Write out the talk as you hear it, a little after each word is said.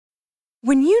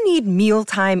When you need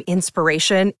mealtime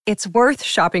inspiration, it's worth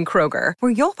shopping Kroger,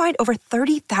 where you'll find over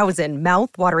 30,000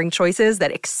 mouth-watering choices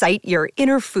that excite your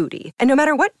inner foodie. And no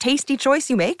matter what tasty choice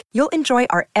you make, you'll enjoy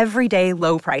our everyday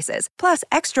low prices, plus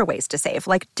extra ways to save,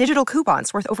 like digital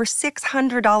coupons worth over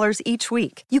 $600 each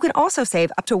week. You can also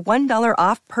save up to $1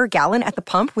 off per gallon at the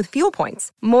pump with fuel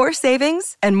points. More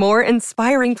savings and more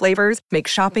inspiring flavors make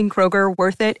shopping Kroger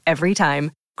worth it every time.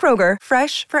 Kroger,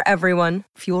 fresh for everyone.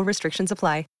 Fuel restrictions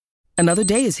apply. Another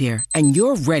day is here, and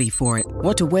you're ready for it.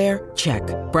 What to wear? Check.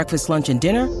 Breakfast, lunch, and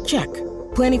dinner? Check.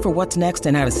 Planning for what's next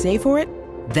and how to save for it?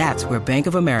 That's where Bank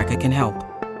of America can help.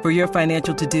 For your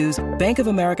financial to-dos, Bank of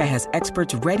America has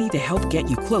experts ready to help get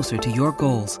you closer to your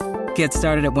goals. Get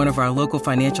started at one of our local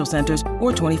financial centers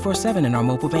or 24/7 in our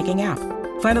mobile banking app.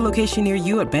 Find a location near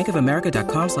you at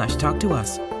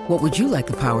bankofamerica.com/talktous. What would you like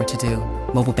the power to do?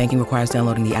 Mobile banking requires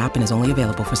downloading the app and is only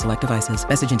available for select devices.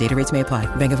 Message and data rates may apply.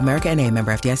 Bank of America N.A.,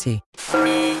 member FDIC.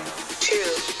 3, 2,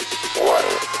 1.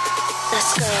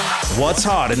 Let's go. What's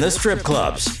hot in the strip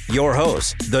clubs? Your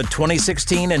hosts, the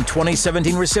 2016 and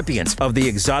 2017 recipients of the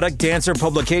Exotic Dancer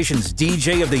Publications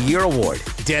DJ of the Year Award,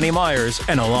 Danny Myers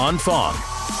and Alon Fong.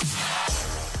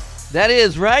 That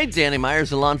is right. Danny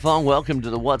Myers and Alon Fong. Welcome to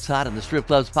the What's Hot in the Strip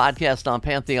Clubs podcast on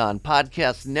Pantheon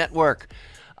Podcast Network.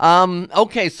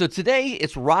 Okay, so today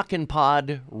it's Rock N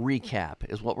Pod Recap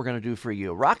is what we're going to do for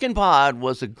you. Rock N Pod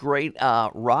was a great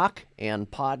rock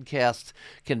and podcast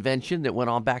convention that went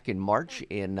on back in March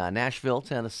in Nashville,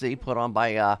 Tennessee, put on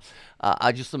by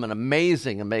just some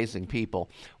amazing people.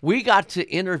 We got to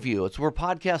interview. It's where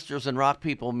podcasters and rock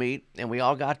people meet, and we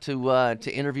all got to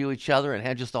interview each other and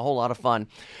had just a whole lot of fun.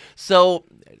 So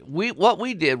we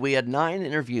had 9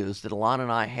 interviews that Alon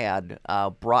and I had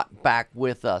brought back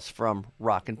with us from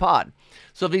Rock N Pod.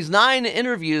 So these 9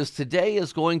 interviews, today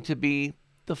is going to be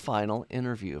the final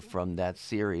interview from that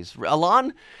series.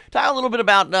 Alon, talk a little bit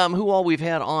about who all we've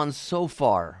had on so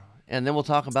far, and then we'll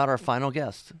talk about our final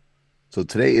guest. So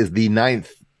today is the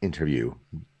 9th interview.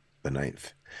 The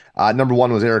 9th. Number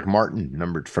 1 was Eric Martin,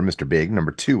 from Mr. Big.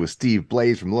 Number 2 was Steve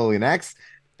Blaze from Lillian X.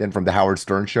 Then from The Howard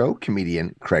Stern Show,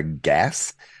 comedian Craig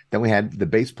Gass. Then we had the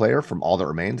bass player from All That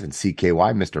Remains and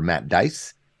CKY, Mr. Matt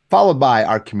Dice. Followed by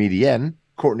our comedian,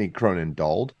 Courtney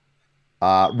Cronin-Dold.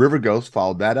 River Ghost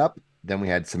followed that up. Then we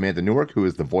had Samantha Newark, who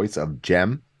is the voice of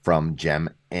Jem from Jem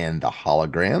and the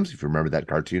Holograms, if you remember that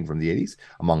cartoon from the 80s,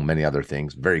 among many other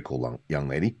things. Very cool young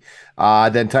lady.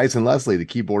 Then Tyson Leslie, the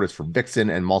keyboardist for Vixen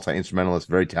and multi-instrumentalist,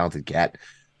 very talented cat,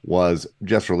 was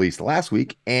just released last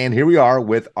week. And here we are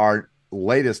with our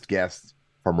latest guest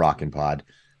from Rock N Pod,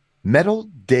 Metal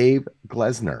Dave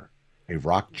Glessner, a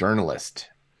rock journalist.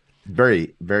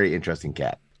 Very, very interesting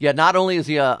cat. Yeah, not only is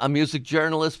he a music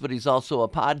journalist, but he's also a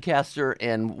podcaster,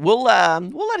 and we'll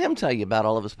let him tell you about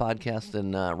all of his podcasts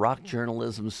and rock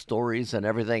journalism stories and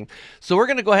everything. So we're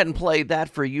going to go ahead and play that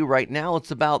for you right now. It's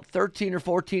about 13 or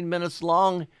 14 minutes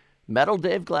long. Metal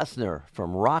Dave Glessner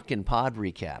from Rock N Pod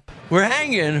Recap. We're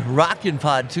hanging Rock N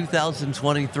Pod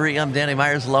 2023. I'm Danny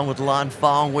Myers along with Alon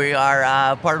Fong. We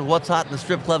are part of What's Hot in the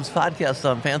Strip Clubs podcast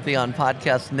on Pantheon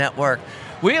Podcast Network.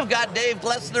 We have got Dave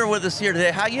Glessner with us here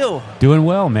today. How you? Doing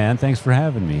well, man. Thanks for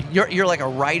having me. You're like a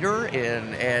writer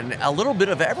and a little bit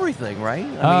of everything, right?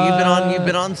 I mean, you've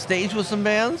been on stage with some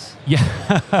bands? Yeah.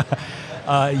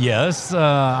 Yes.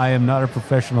 I am not a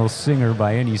professional singer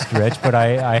by any stretch, but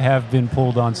I have been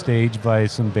pulled on stage by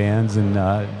some bands and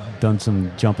done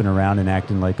some jumping around and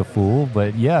acting like a fool.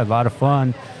 But yeah, a lot of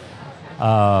fun.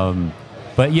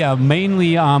 But yeah,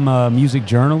 mainly I'm a music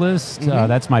journalist. Mm-hmm.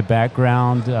 That's my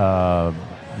background.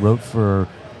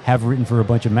 Have written for a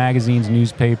bunch of magazines,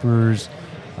 newspapers.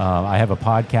 I have a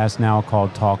podcast now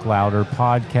called Talk Louder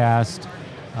Podcast.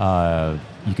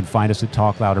 You can find us at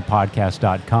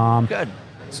talklouderpodcast.com. Good.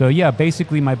 So yeah,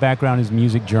 basically my background is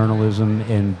music journalism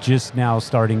and just now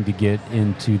starting to get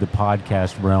into the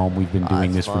podcast realm. We've been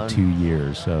doing this for 2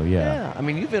 years, so yeah. Yeah, I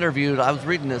mean, you've interviewed, I was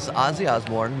reading this, Ozzy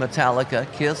Osbourne,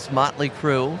 Metallica, Kiss, Motley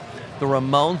Crue, the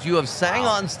Ramones. You have sang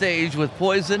on stage with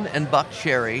Poison and Buck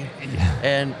Cherry.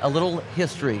 And a little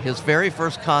history. His very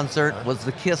first concert was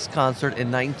the Kiss concert in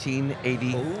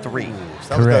 1983.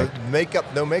 That Correct. Was the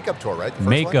no makeup tour, right? The first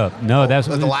Makeup. one? No,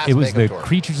 it was the tour.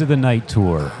 Creatures of the Night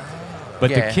tour. But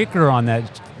Yeah. the kicker on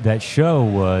that show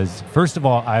was, first of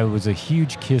all, I was a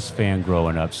huge Kiss fan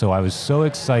growing up, so I was so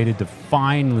excited to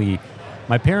finally.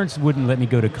 My parents wouldn't let me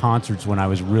go to concerts when I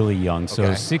was really young, so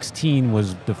Okay. 16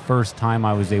 was the first time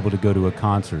I was able to go to a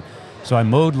concert. So I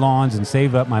mowed lawns and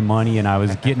saved up my money, and I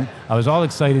was all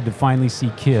excited to finally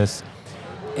see Kiss.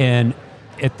 And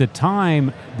at the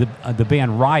time, the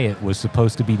band Riot was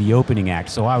supposed to be the opening act,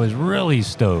 so I was really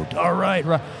stoked. All right.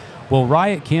 Well,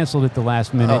 Riot canceled at the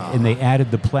last minute, and they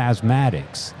added the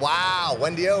Plasmatics. Wow,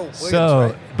 Wendy O. Williams, So,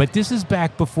 right? but this is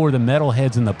back before the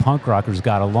metalheads and the punk rockers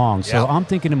got along. So I'm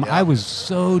thinking, I was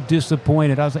so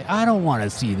disappointed. I was like, I don't want to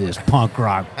see this punk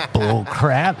rock bull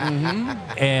crap.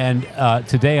 And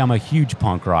today I'm a huge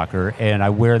punk rocker, and I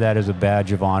wear that as a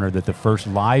badge of honor that the first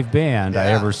live band I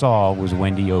ever saw was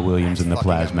Wendy O. Williams and the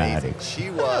Plasmatics. Amazing. She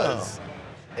was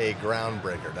a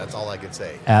groundbreaker. That's all I could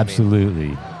say.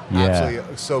 Absolutely.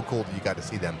 Absolutely. So cool that you got to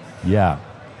see them. Yeah.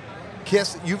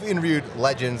 Kiss, you've interviewed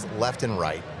legends left and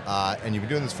right, and you've been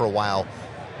doing this for a while.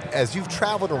 As you've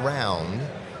traveled around,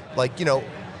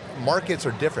 markets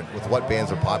are different with what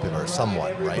bands are popular,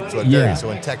 somewhat, right? So it varies.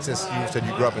 So in Texas, you said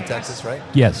you grew up in Texas, right?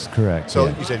 Yes, correct. So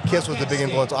you said Kiss was a big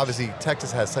influence. Obviously,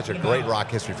 Texas has such a great rock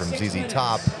history from ZZ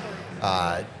Top,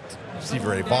 Stevie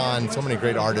Ray Vaughan, so many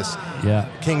great artists. Yeah.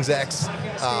 King's X.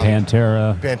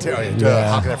 Pantera.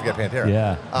 How can I forget Pantera?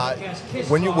 Yeah.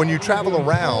 When you travel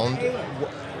around,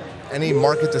 any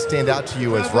markets that stand out to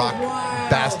you as rock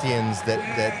bastions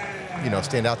that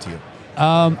stand out to you?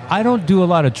 I don't do a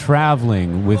lot of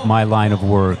traveling with my line of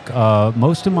work.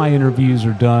 Most of my interviews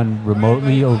are done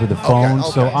remotely over the phone,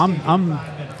 so I'm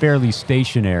fairly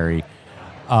stationary.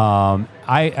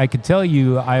 I could tell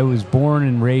you I was born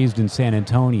and raised in San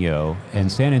Antonio,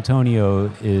 and San Antonio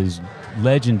is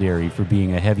legendary for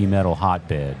being a heavy metal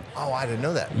hotbed. Oh, I didn't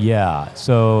know that. Yeah,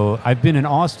 so I've been in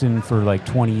Austin for like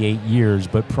 28 years,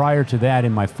 but prior to that,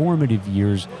 in my formative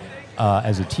years,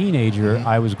 as a teenager,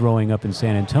 I was growing up in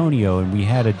San Antonio, and we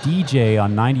had a DJ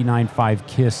on 99.5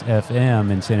 KISS FM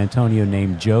in San Antonio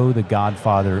named Joe the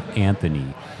Godfather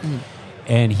Anthony.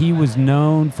 And he was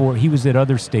known for, he was at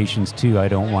other stations too. I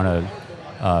don't want to,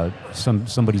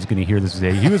 somebody's going to hear this and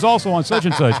say, he was also on such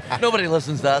and such. Nobody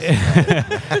listens to us.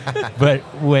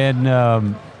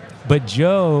 But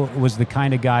Joe was the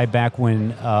kind of guy back when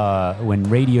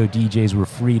radio DJs were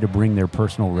free to bring their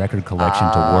personal record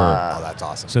collection to work. Oh, that's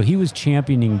awesome. So he was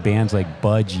championing bands like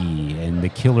Budgie and the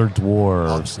Killer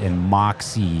Dwarfs and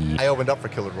Moxie. I opened up for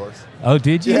Killer Dwarfs. Oh,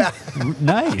 did you? Yeah.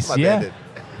 Nice. My yeah. band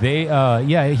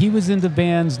did. He was into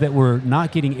bands that were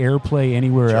not getting airplay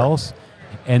anywhere else.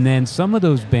 And then some of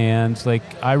those bands, like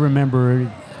I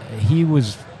remember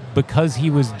because he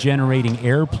was generating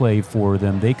airplay for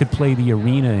them, they could play the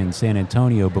arena in San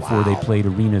Antonio before they played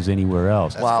arenas anywhere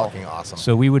else. That's fucking awesome.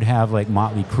 So we would have like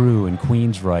Motley Crue and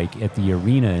Queensryche at the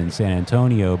arena in San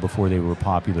Antonio before they were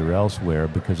popular elsewhere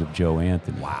because of Joe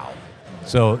Anthony. Wow.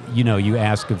 So, you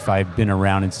ask if I've been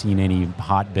around and seen any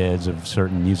hotbeds of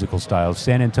certain musical styles.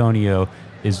 San Antonio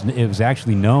it was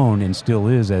actually known and still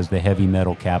is as the heavy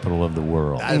metal capital of the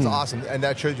world. That is awesome. And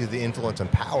that shows you the influence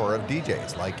and power of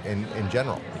DJs, like in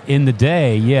general. In the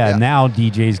day, now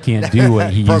DJs can't do what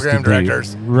he used to do. Program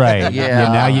directors. Right.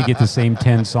 Now you get the same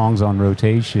 10 songs on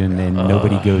rotation and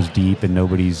nobody goes deep and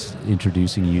nobody's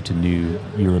introducing you to new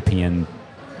European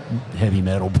heavy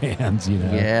metal bands,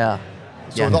 Yeah.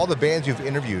 So with all the bands you've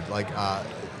interviewed, like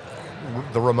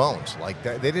the Ramones, like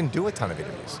they didn't do a ton of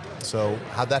interviews. So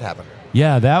how'd that happen?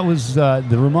 Yeah, that was the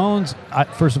Ramones.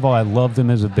 First of all, I love them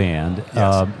as a band.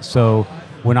 Yes. So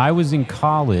when I was in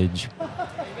college,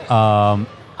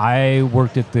 I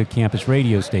worked at the campus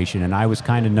radio station, and I was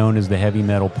kind of known as the heavy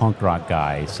metal punk rock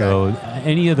guy. Okay. So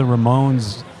any of the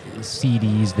Ramones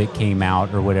CDs that came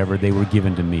out or whatever, they were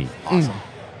given to me. Awesome.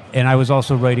 And I was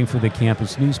also writing for the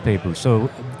campus newspaper. So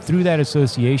through that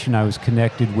association, I was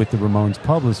connected with the Ramones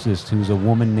publicist, who's a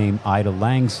woman named Ida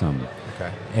Langsam.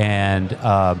 Okay.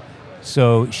 And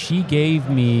so she gave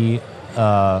me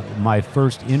my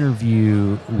first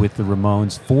interview with the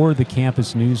Ramones for the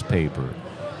campus newspaper.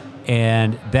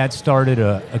 And that started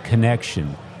a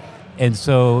connection. And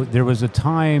so there was a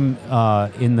time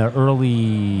in the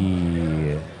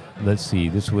early,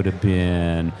 this would have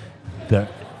been the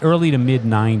early to mid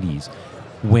 90s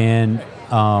when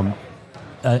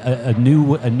a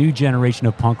new generation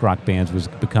of punk rock bands was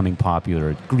becoming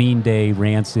popular. Green Day,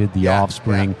 Rancid, The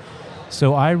Offspring. Yeah.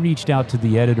 So I reached out to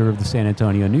the editor of the San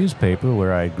Antonio newspaper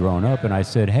where I'd grown up, and I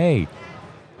said, hey,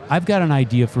 I've got an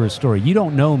idea for a story. You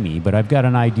don't know me, but I've got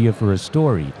an idea for a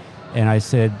story. And I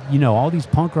said, all these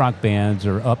punk rock bands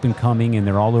are up and coming, and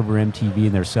they're all over MTV,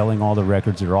 and they're selling all the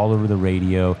records. They're all over the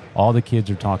radio. All the kids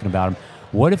are talking about them.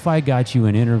 What if I got you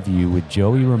an interview with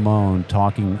Joey Ramone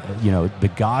talking,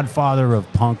 the godfather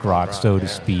of punk rock, so to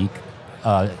speak,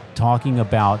 talking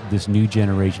about this new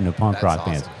generation of punk rock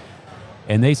bands?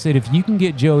 And they said, if you can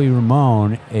get Joey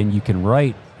Ramone and you can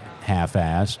write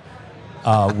half-assed,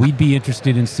 we'd be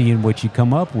interested in seeing what you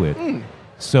come up with.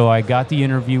 So I got the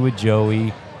interview with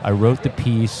Joey, I wrote the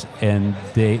piece, and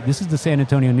this is the San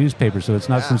Antonio newspaper, so it's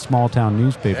not some small-town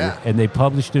newspaper, and they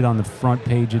published it on the front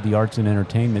page of the arts and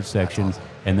entertainment section, awesome.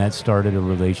 And that started a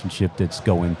relationship that's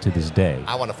going to this day.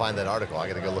 I want to find that article. I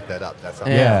got to go look that up. That sounds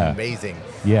amazing.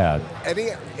 Yeah. Any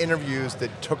interviews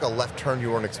that took a left turn you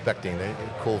weren't expecting?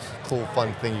 Cool,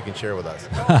 fun thing you can share with us.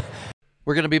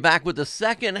 We're going to be back with the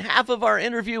second half of our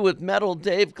interview with Metal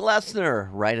Dave Glessner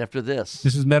right after this.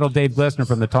 This is Metal Dave Glessner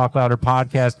from the Talk Louder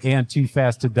podcast and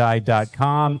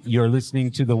TooFastToDie.com. You're listening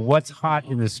to the What's Hot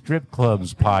in the Strip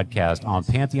Clubs podcast on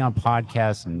Pantheon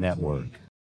Podcast Network.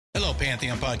 Hello,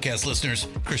 Pantheon Podcast listeners.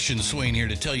 Christian Swain here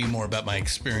to tell you more about my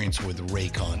experience with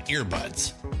Raycon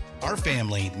earbuds. Our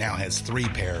family now has 3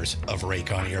 pairs of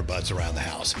Raycon earbuds around the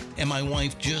house, and my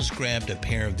wife just grabbed a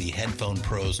pair of the Headphone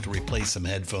Pros to replace some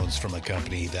headphones from a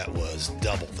company that was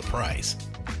double the price.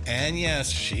 And yes,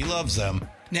 she loves them.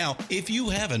 Now, if you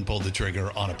haven't pulled the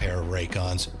trigger on a pair of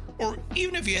Raycons, or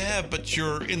even if you have, but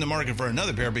you're in the market for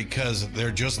another pair because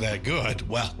they're just that good,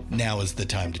 well, now is the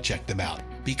time to check them out,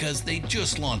 because they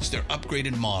just launched their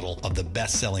upgraded model of the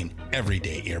best-selling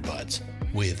everyday earbuds.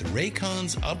 With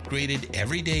Raycon's upgraded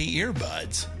everyday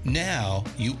earbuds, now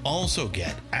you also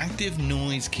get active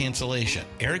noise cancellation,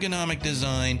 ergonomic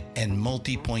design, and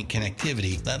multi-point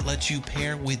connectivity that lets you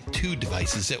pair with 2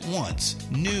 devices at once.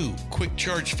 New quick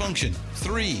charge function,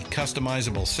 3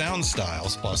 customizable sound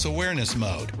styles, plus awareness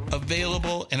mode.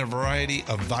 Available in a variety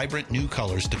of vibrant new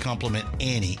colors to complement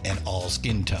any and all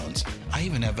skin tones. I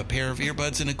even have a pair of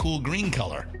earbuds in a cool green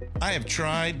color. I have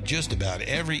tried just about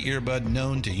every earbud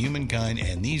known to humankind,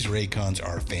 and these Raycons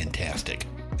are fantastic.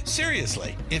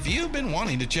 Seriously, if you've been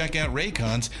wanting to check out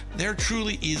Raycons, there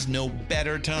truly is no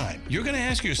better time. You're going to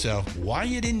ask yourself why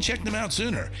you didn't check them out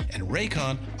sooner, and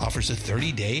Raycon offers a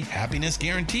 30-day happiness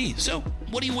guarantee. So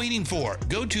what are you waiting for?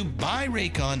 Go to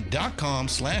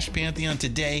buyraycon.com/Pantheon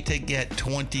today to get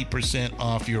 20%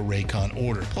 off your Raycon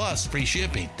order, plus free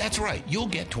shipping. That's right, you'll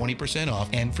get 20% off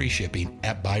and free shipping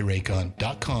at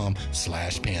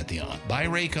buyraycon.com/Pantheon.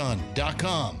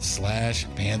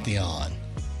 buyraycon.com/Pantheon.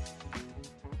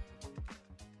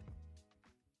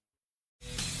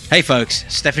 Hey folks,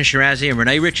 Stefan Shirazi and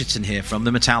Renee Richardson here from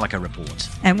the Metallica Report.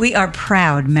 And we are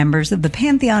proud members of the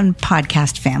Pantheon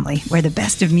podcast family, where the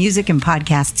best of music and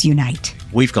podcasts unite.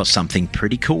 We've got something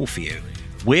pretty cool for you.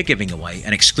 We're giving away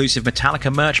an exclusive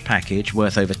Metallica merch package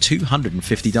worth over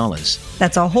 $250.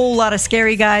 That's a whole lot of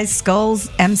Scary Guys, Skulls,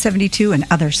 M72, and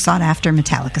other sought-after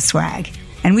Metallica swag.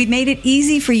 And we've made it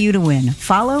easy for you to win.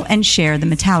 Follow and share the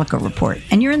Metallica Report,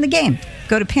 and you're in the game.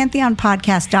 Go to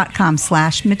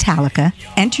pantheonpodcast.com/Metallica,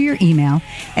 enter your email,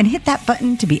 and hit that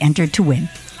button to be entered to win.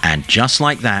 And just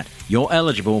like that, you're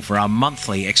eligible for our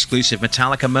monthly exclusive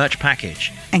Metallica merch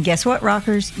package. And guess what,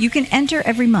 rockers? You can enter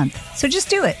every month, so just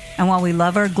do it. And while we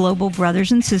love our global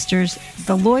brothers and sisters,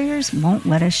 the lawyers won't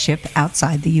let us ship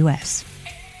outside the U.S.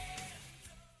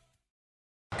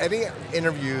 Any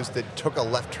interviews that took a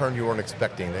left turn you weren't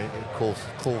expecting? Cool,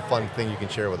 fun thing you can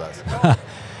share with us.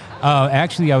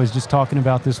 Actually, I was just talking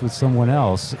about this with someone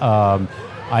else.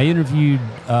 I interviewed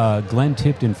Glenn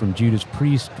Tipton from Judas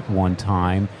Priest one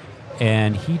time,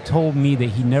 and he told me that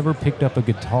he never picked up a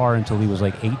guitar until he was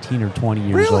like 18 or 20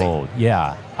 years old.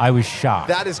 Yeah, I was shocked.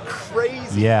 That is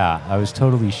crazy. Yeah, I was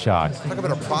totally shocked. Talk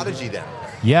about a prodigy then.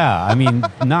 Yeah, I mean,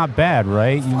 not bad,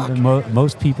 right?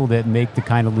 Most people that make the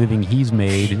kind of living he's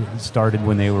made started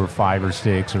when they were 5 or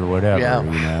 6 or whatever,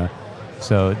 you know.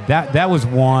 So that was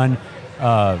one.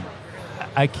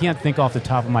 I can't think off the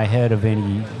top of my head of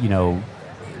any,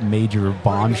 major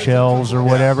bombshells or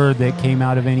whatever that came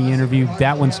out of any interview.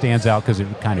 That one stands out because it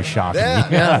kind of shocked me.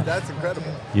 Yeah, that's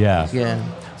incredible. Yeah.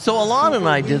 So Alon and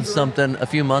I did something a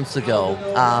few months ago.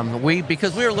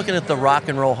 Because we were looking at the Rock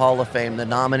and Roll Hall of Fame, the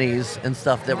nominees and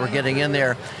stuff that were getting in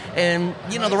there. And,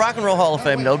 the Rock and Roll Hall of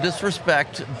Fame, no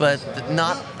disrespect, but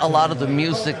not a lot of the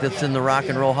music that's in the Rock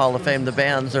and Roll Hall of Fame, the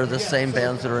bands are the same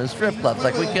bands that are in strip clubs.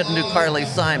 Like we couldn't do Carly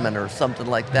Simon or something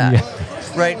like that.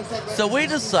 Right? So we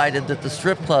decided that the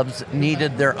strip clubs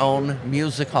needed their own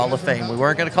music hall of fame. We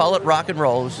weren't going to call it rock and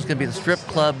roll. It was just going to be the Strip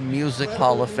Club Music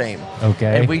Hall of Fame.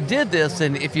 Okay. And we did this,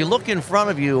 and if you look in front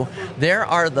of you, there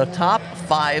are the top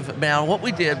 5. Now, what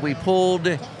we did, we pulled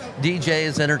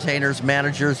DJs, entertainers,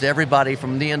 managers, everybody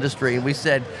from the industry. We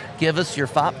said, give us your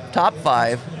top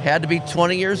 5. Had to be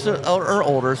 20 years or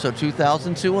older, so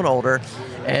 2002 and older,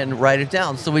 and write it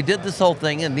down. So we did this whole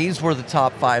thing, and these were the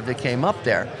top 5 that came up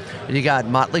there. And you got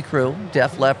Motley Crue,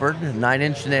 Def Leppard, 9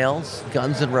 Inch Nails,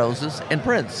 Guns N' Roses, and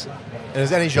Prince. And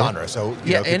it's any genre, so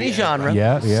any genre.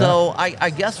 Yeah. So I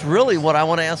guess really what I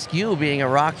want to ask you, being a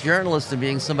rock journalist and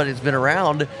being somebody that's been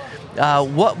around,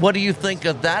 what do you think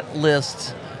of that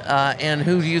list, and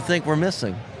who do you think we're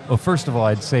missing? Well, first of all,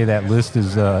 I'd say that list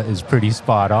is pretty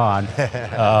spot on.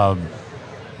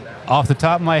 Off the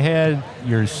top of my head,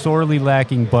 you're sorely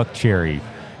lacking Buck Cherry.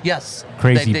 Yes,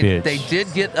 Crazy bitch. They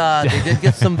did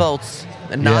get some votes,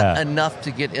 and not enough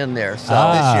to get in there. So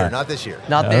Not this year.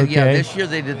 Yeah, this year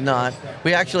they did not.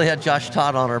 We actually had Josh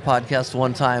Todd on our podcast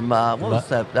one time. What was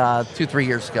that? 2-3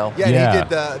 years ago. Yeah, and he did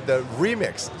the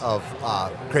remix of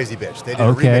Crazy Bitch. They did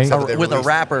a remix of it. With a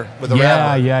rapper.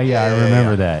 Yeah, I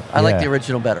remember that. I like the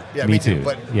original better. Yeah, me too.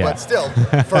 But still,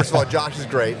 first of all, Josh is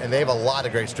great, and they have a lot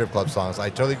of great strip club songs.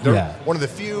 They're one of the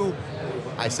few,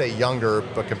 I say younger,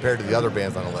 but compared to the other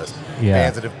bands on the list,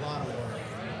 bands that have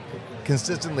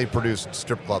consistently produced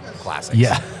strip club classics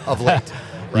of late.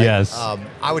 Right? Yes.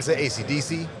 I would say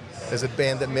AC/DC is a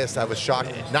band that missed. I was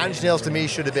shocked. Nine Inch Nails to me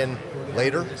should have been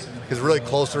later, because Really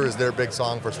Closer is their big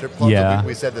song for strip clubs. Yeah.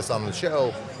 We said this on the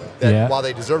show, that while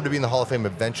they deserve to be in the Hall of Fame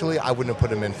eventually, I wouldn't have put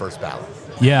them in first ballot.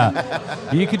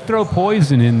 Yeah. You could throw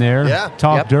Poison in there. Yeah.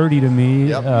 Talk Dirty to Me.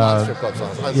 Yep, a lot of strip club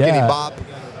songs. Skinny Bop.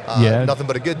 Nothing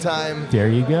But a Good Time. There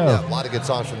you go. Yeah, a lot of good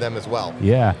songs from them as well.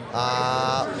 Yeah.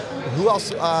 Who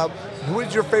else? Who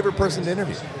is your favorite person to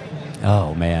interview?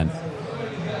 Oh, man.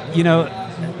 You know,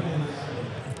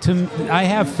 I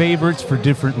have favorites for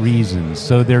different reasons.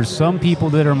 So there's some people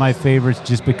that are my favorites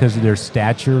just because of their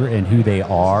stature and who they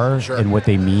are and what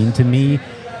they mean to me.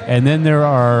 And then there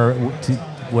are,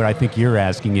 what I think you're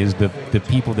asking is the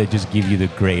people that just give you the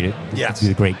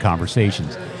great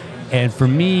conversations. And for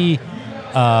me,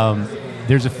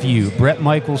 there's a few. Bret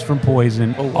Michaels from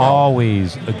Poison,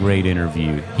 always a great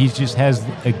interview. He just has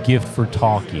a gift for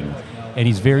talking, and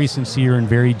he's very sincere and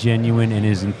very genuine, and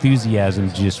his enthusiasm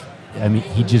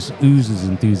he just oozes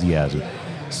enthusiasm.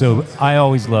 So I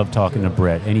always love talking to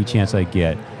Bret, any chance I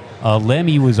get.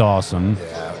 Lemmy was awesome.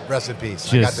 Yeah, rest in peace.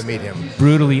 Just I got to meet him.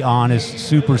 Brutally honest,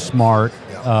 super smart.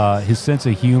 His sense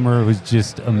of humor was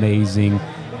just amazing.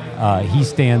 He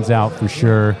stands out for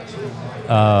sure.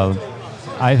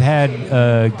 I've had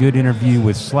a good interview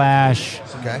with Slash.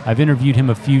 Okay. I've interviewed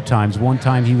him a few times. One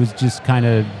time he was just kind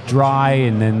of dry,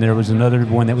 and then there was another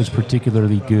one that was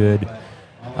particularly good.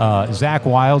 Zach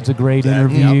Wilde's a great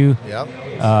interview.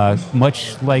 Yep.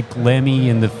 Much like Lemmy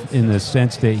in the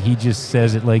sense that he just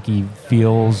says it like he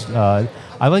feels.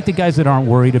 I like the guys that aren't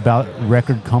worried about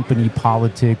record company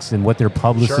politics and what their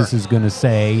publicist is going to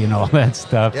say and all that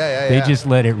stuff. They just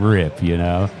let it rip, you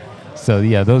know. So,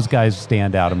 yeah, those guys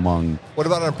stand out among... What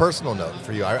about on a personal note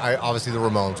for you? I obviously, the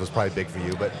Ramones was probably big for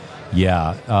you, but...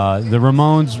 Yeah, the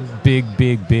Ramones,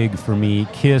 big for me.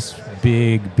 Kiss,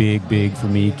 big for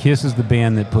me. Kiss is the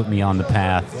band that put me on the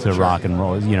path to rock and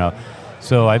roll, you know.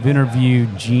 So I've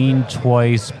interviewed Gene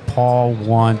twice, Paul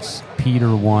once,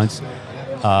 Peter once.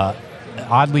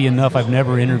 Oddly enough, I've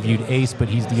never interviewed Ace, but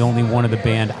he's the only one of the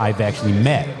band I've actually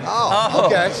met. Oh,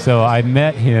 okay. So I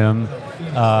met him,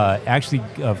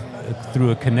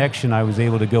 through a connection. I was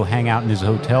able to go hang out in his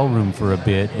hotel room for a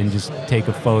bit and just take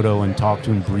a photo and talk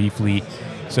to him briefly.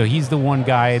 So he's the one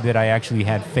guy that I actually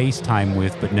had FaceTime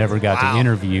with but never got to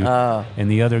interview. And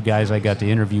the other guys I got to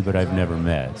interview but I've never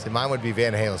met. See, mine would be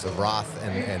Van Halen, so Roth,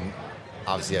 and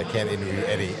obviously I can't interview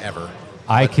Eddie ever.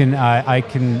 I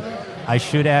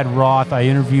should add Roth. I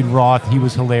interviewed Roth. He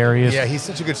was hilarious. Yeah, he's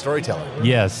such a good storyteller.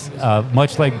 Yes,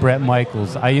 much like Bret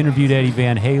Michaels. I interviewed Eddie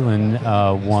Van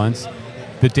Halen once.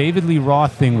 The David Lee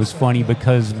Roth thing was funny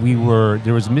because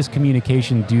there was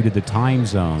miscommunication due to the time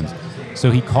zones.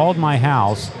 So he called my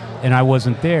house and I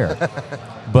wasn't there.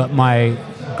 But my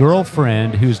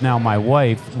girlfriend, who's now my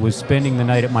wife, was spending the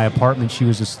night at my apartment. She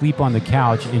was asleep on the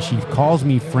couch and she calls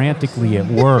me frantically at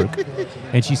work.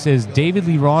 And she says, David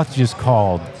Lee Roth just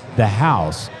called the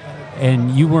house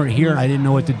and you weren't here and I didn't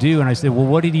know what to do. And I said, well,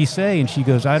 what did he say? And she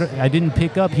goes, I didn't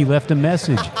pick up. He left a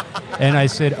message. And I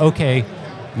said, okay,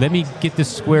 let me get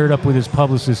this squared up with his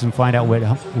publicist and find out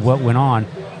what went on.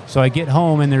 So I get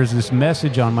home and there's this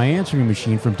message on my answering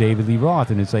machine from David Lee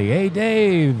Roth, and it's like, hey,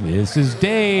 Dave, this is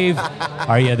Dave.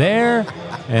 Are you there?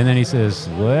 And then he says,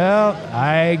 well,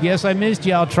 I guess I missed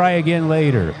you. I'll try again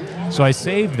later. So I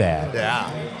saved that. Yeah.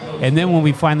 And then when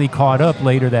we finally caught up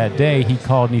later that day, he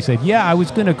called and he said, yeah, I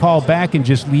was going to call back and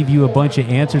just leave you a bunch of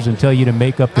answers and tell you to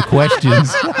make up the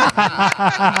questions.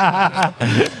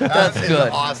 That's good.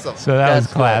 Awesome. So that was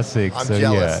classic. I'm so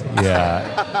jealous.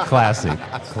 Yeah. Classic.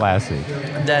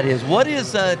 That is. What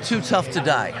is Too Tough to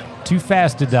Die? Too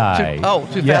Fast to Die.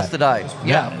 Too Fast to Die.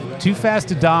 Yeah. Too Fast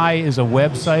to Die is a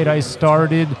website I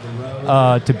started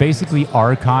to basically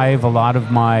archive a lot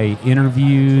of my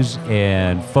interviews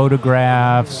and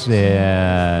photographs,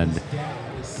 and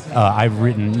I've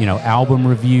written, album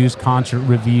reviews, concert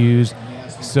reviews.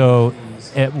 So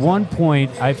at one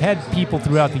point, I've had people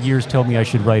throughout the years tell me I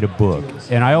should write a book.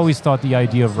 And I always thought the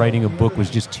idea of writing a book was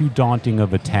just too daunting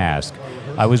of a task.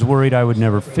 I was worried I would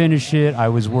never finish it. I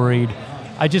was worried.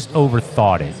 I just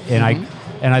overthought it.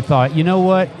 And I thought, you know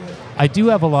what? I do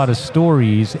have a lot of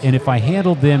stories, and if I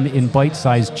handled them in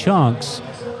bite-sized chunks,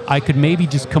 I could maybe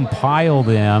just compile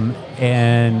them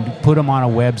and put them on a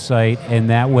website, and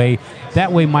that way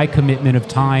my commitment of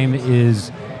time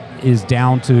is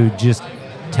down to just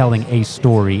telling a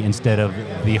story instead of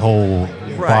the whole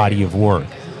body of work.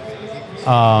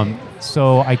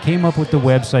 So I came up with the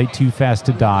website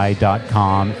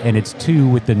toofasttodie.com, and it's 2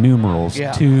 with the numerals,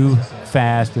 2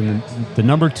 fast, and the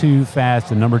number 2 fast,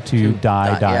 the number 2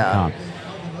 die.com.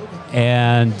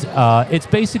 And it's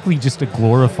basically just a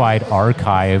glorified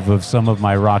archive of some of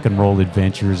my rock and roll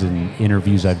adventures and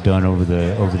interviews I've done over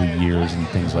the years and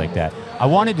things like that. I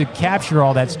wanted to capture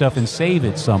all that stuff and save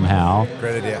it somehow.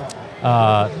 Great idea.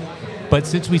 But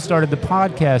since we started the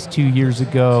podcast 2 years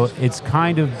ago, it's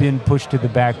kind of been pushed to the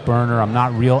back burner. I'm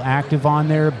not real active on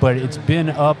there, but it's been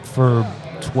up for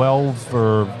 12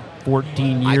 or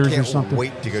 14 years or something. I can't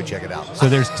wait to go check it out. So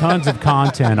there's tons of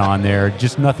content on there,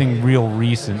 just nothing real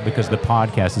recent because the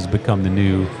podcast has become the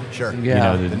new... Sure.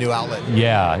 The new outlet.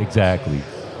 Yeah, exactly.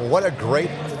 Well, what a great,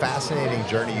 fascinating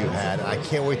journey you had. I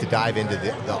can't wait to dive into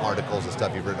the articles and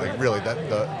stuff you've written. Like, really,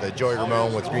 the Joey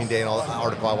Ramone with Green Day and all that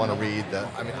article I want to read.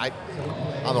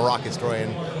 I'm a rock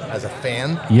historian as a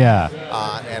fan. Yeah.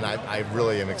 And I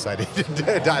really am excited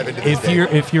to dive into this.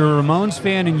 If you're a Ramones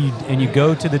fan and you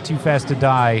go to the Too Fast to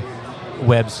Die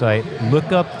website,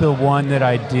 look up the one that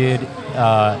I did.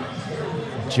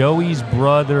 Joey's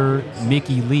brother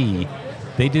Mickey Lee.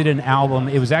 They did an album.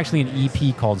 It was actually an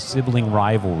EP called Sibling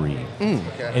Rivalry.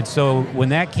 Okay. And so when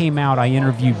that came out, I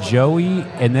interviewed Joey,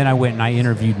 and then I went and I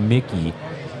interviewed Mickey,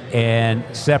 and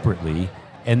separately.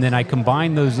 And then I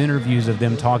combined those interviews of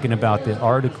them talking about the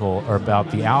article or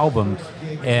about the album,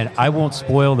 and I won't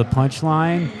spoil the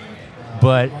punchline,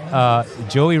 but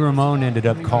Joey Ramone ended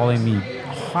up calling me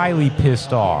highly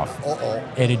pissed off,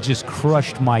 and it just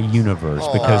crushed my universe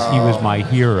because he was my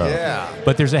hero. Yeah.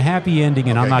 But there's a happy ending,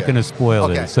 and I'm not going to spoil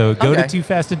it. So go to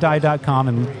toofasttodie.com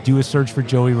and do a search for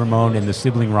Joey Ramone and the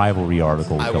Sibling Rivalry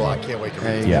article. I will. I can't wait to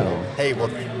read it. Yeah. Hey, well...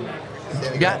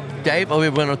 Dave, we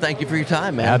want to thank you for your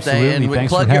time, man. Absolutely. And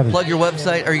Thanks plug for having your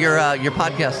website or your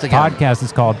podcast again. Podcast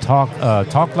is called Talk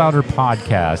Louder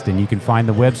Podcast, and you can find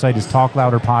the website is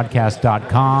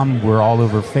talklouderpodcast.com. We're all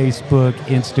over Facebook,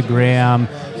 Instagram,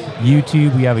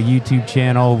 YouTube. We have a YouTube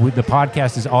channel. The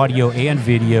podcast is audio and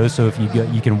video, so if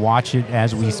you can watch it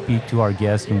as we speak to our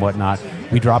guests and whatnot.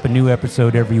 We drop a new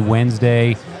episode every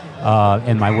Wednesday.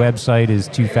 And my website is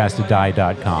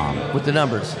toofasttodie.com. With the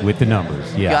numbers. With the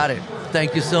numbers, yeah. Got it.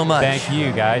 Thank you so much. Thank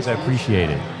you, guys. I appreciate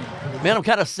it. Man, I'm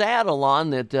kind of sad,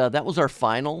 Alon, that that was our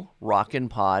final Rock N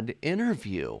Pod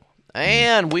interview.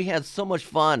 And we had so much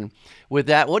fun with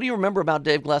that. What do you remember about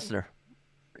Dave Glessner?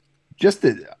 Just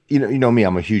that, you know me,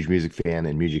 I'm a huge music fan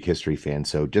and music history fan.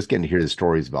 So just getting to hear the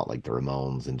stories about like the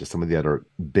Ramones and just some of the other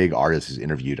big artists he's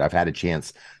interviewed. I've had a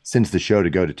chance since the show to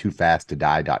go to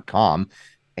toofasttodie.com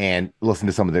and listen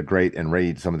to some of the great and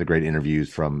read some of the great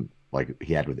interviews from like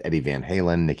he had with Eddie Van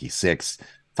Halen, Nikki Sixx,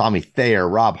 Tommy Thayer,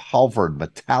 Rob Halford,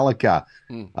 Metallica.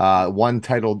 One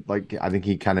titled, like I think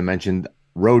he kind of mentioned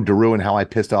Road to Ruin, how I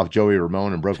pissed off Joey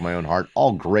Ramone and broke my own heart.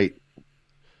 All great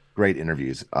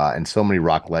interviews. And so many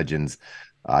rock legends,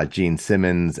 Gene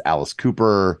Simmons, Alice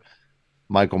Cooper,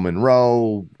 Michael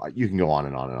Monroe. You can go on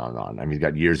and on and on and on. I mean, he's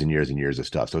got years and years and years of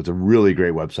stuff. So it's a really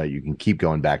great website. You can keep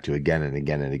going back to again and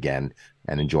again and again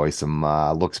and enjoy some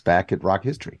looks back at rock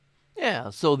history. Yeah.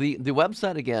 So the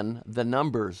website again, the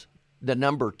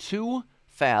number 2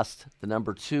 fast, the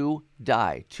number 2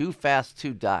 die,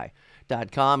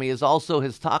 toofasttodie.com. He is also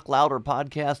his Talk Louder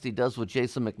podcast he does with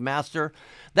Jason McMaster.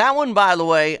 That one, by the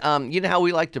way, you know how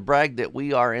we like to brag that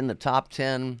we are in the top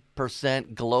 10%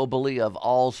 globally of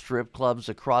all strip clubs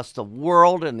across the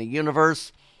world and the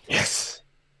universe? Yes.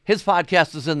 His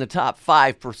podcast is in the top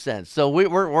 5%. So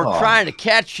we're trying to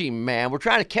catch him, man. We're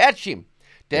trying to catch him.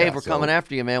 Dave, we're coming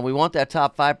after you, man. We want that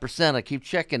top 5%. I keep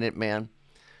checking it, man.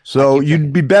 So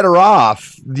you'd be better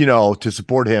off, to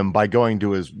support him by going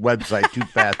to his website,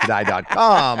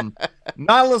 toofasttodie.com,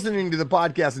 not listening to the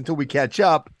podcast until we catch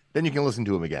up. Then you can listen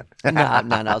to him again.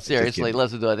 No. Seriously,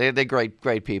 listen to it. They're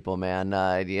great people, man.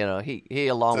 He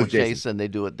along with Jason, they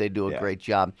do a great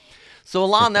job. So,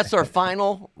 Alon, that's our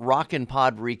final Rock N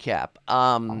Pod recap.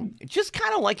 Just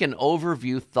kind of like an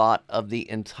overview thought of the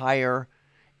entire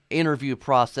interview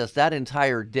process, that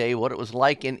entire day, what it was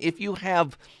like, and if you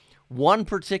have one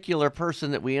particular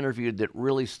person that we interviewed that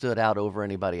really stood out over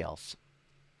anybody else.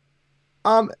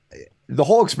 the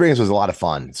whole experience was a lot of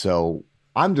fun. So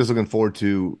I'm just looking forward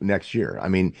to next year. I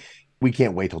mean, we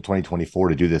can't wait till 2024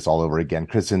 to do this all over again.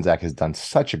 Chris Czynszak has done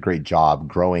such a great job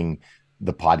growing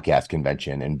the podcast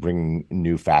convention and bringing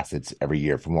new facets every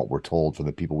year from what we're told from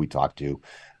the people we talk to,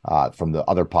 from the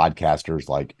other podcasters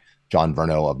like John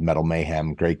Verno of Metal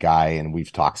Mayhem, great guy. And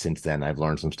we've talked since then. I've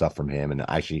learned some stuff from him. And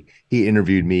actually, he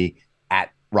interviewed me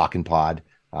at Rock N Pod.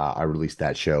 I released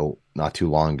that show not too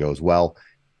long ago as well.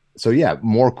 So yeah,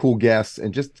 more cool guests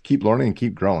and just keep learning and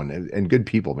keep growing and good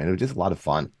people, man. It was just a lot of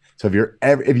fun. So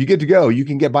if you get to go, you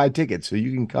can buy tickets. So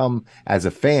you can come as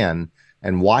a fan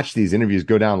and watch these interviews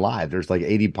go down live. There's like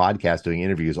 80 podcasts doing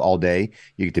interviews all day.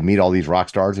 You get to meet all these rock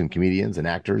stars and comedians and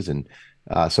actors and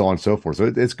so on and so forth.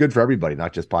 So it's good for everybody,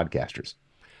 not just podcasters.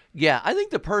 Yeah, I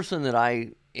think the person that I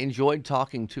enjoyed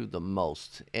talking to the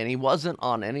most, and he wasn't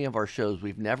on any of our shows,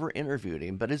 we've never interviewed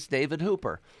him, but it's David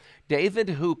Hooper. David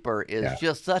Hooper is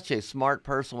just such a smart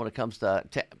person when it comes to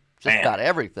just about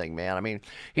everything, man. I mean,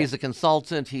 he's a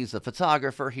consultant, he's a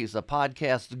photographer, he's a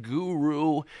podcast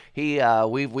guru.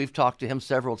 We've talked to him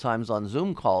several times on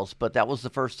Zoom calls, but that was the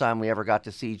first time we ever got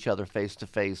to see each other face to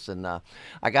face. And I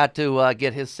got to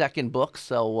get his second book,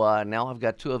 so now I've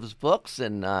got 2 of his books.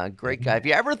 And great guy. If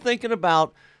you're ever thinking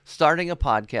about starting a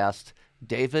podcast,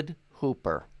 David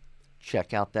Hooper,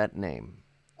 check out that name.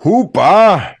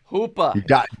 Hooper. You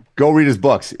go read his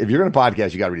books. If you're going to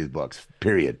podcast, you got to read his books.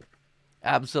 Period.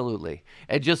 Absolutely.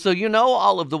 And just so you know,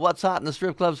 all of the What's Hot in the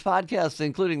Strip Clubs podcasts,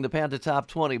 including the Panda Top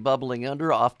 20, Bubbling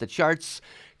Under, Off the Charts,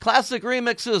 Classic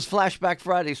Remixes, Flashback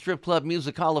Friday, Strip Club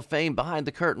Music Hall of Fame, Behind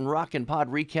the Curtain, Rock N Pod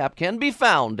Recap, can be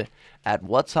found at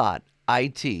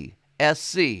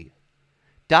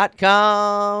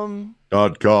what'shotitsc.com.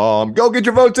 Go get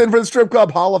your votes in for the Strip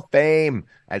Club Hall of Fame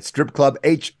at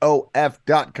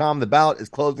stripclubhof.com. The ballot is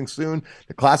closing soon.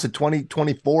 The class of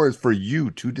 2024 is for you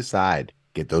to decide.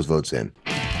 Get those votes in.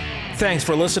 Thanks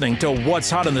for listening to What's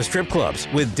Hot in the Strip Clubs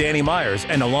with Danny Myers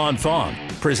and Alon Fong.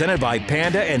 Presented by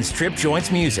Panda and Strip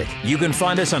Joints Music. You can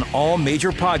find us on all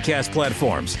major podcast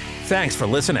platforms. Thanks for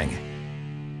listening.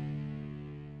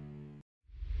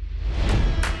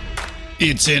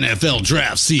 It's NFL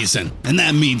draft season, and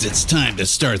that means it's time to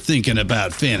start thinking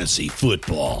about fantasy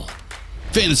football.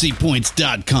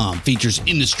 FantasyPoints.com features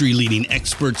industry-leading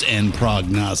experts and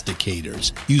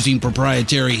prognosticators using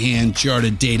proprietary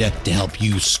hand-charted data to help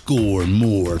you score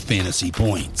more fantasy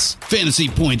points.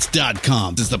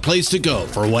 FantasyPoints.com is the place to go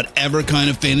for whatever kind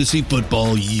of fantasy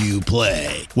football you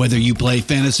play. Whether you play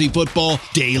fantasy football,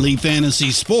 daily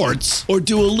fantasy sports, or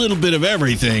do a little bit of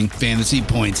everything, Fantasy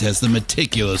Points has the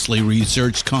meticulously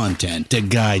researched content to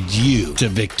guide you to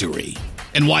victory.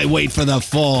 And why wait for the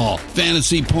fall?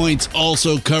 Fantasy Points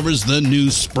also covers the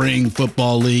new spring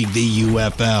football league, the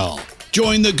UFL.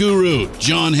 Join the guru,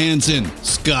 John Hansen,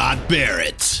 Scott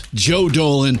Barrett, Joe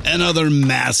Dolan, and other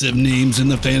massive names in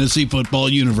the fantasy football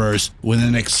universe with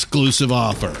an exclusive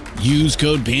offer. Use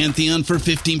code Pantheon for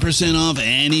 15% off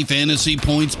any Fantasy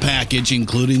Points package,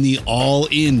 including the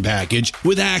all-in package,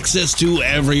 with access to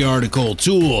every article,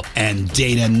 tool, and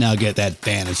data nugget that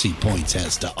Fantasy Points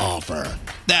has to offer.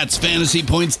 That's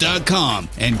FantasyPoints.com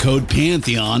and code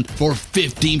Pantheon for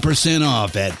 15%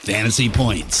 off at Fantasy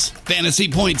Points.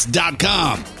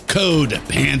 FantasyPoints.com, code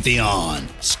Pantheon.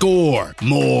 Score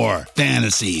more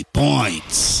fantasy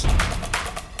points.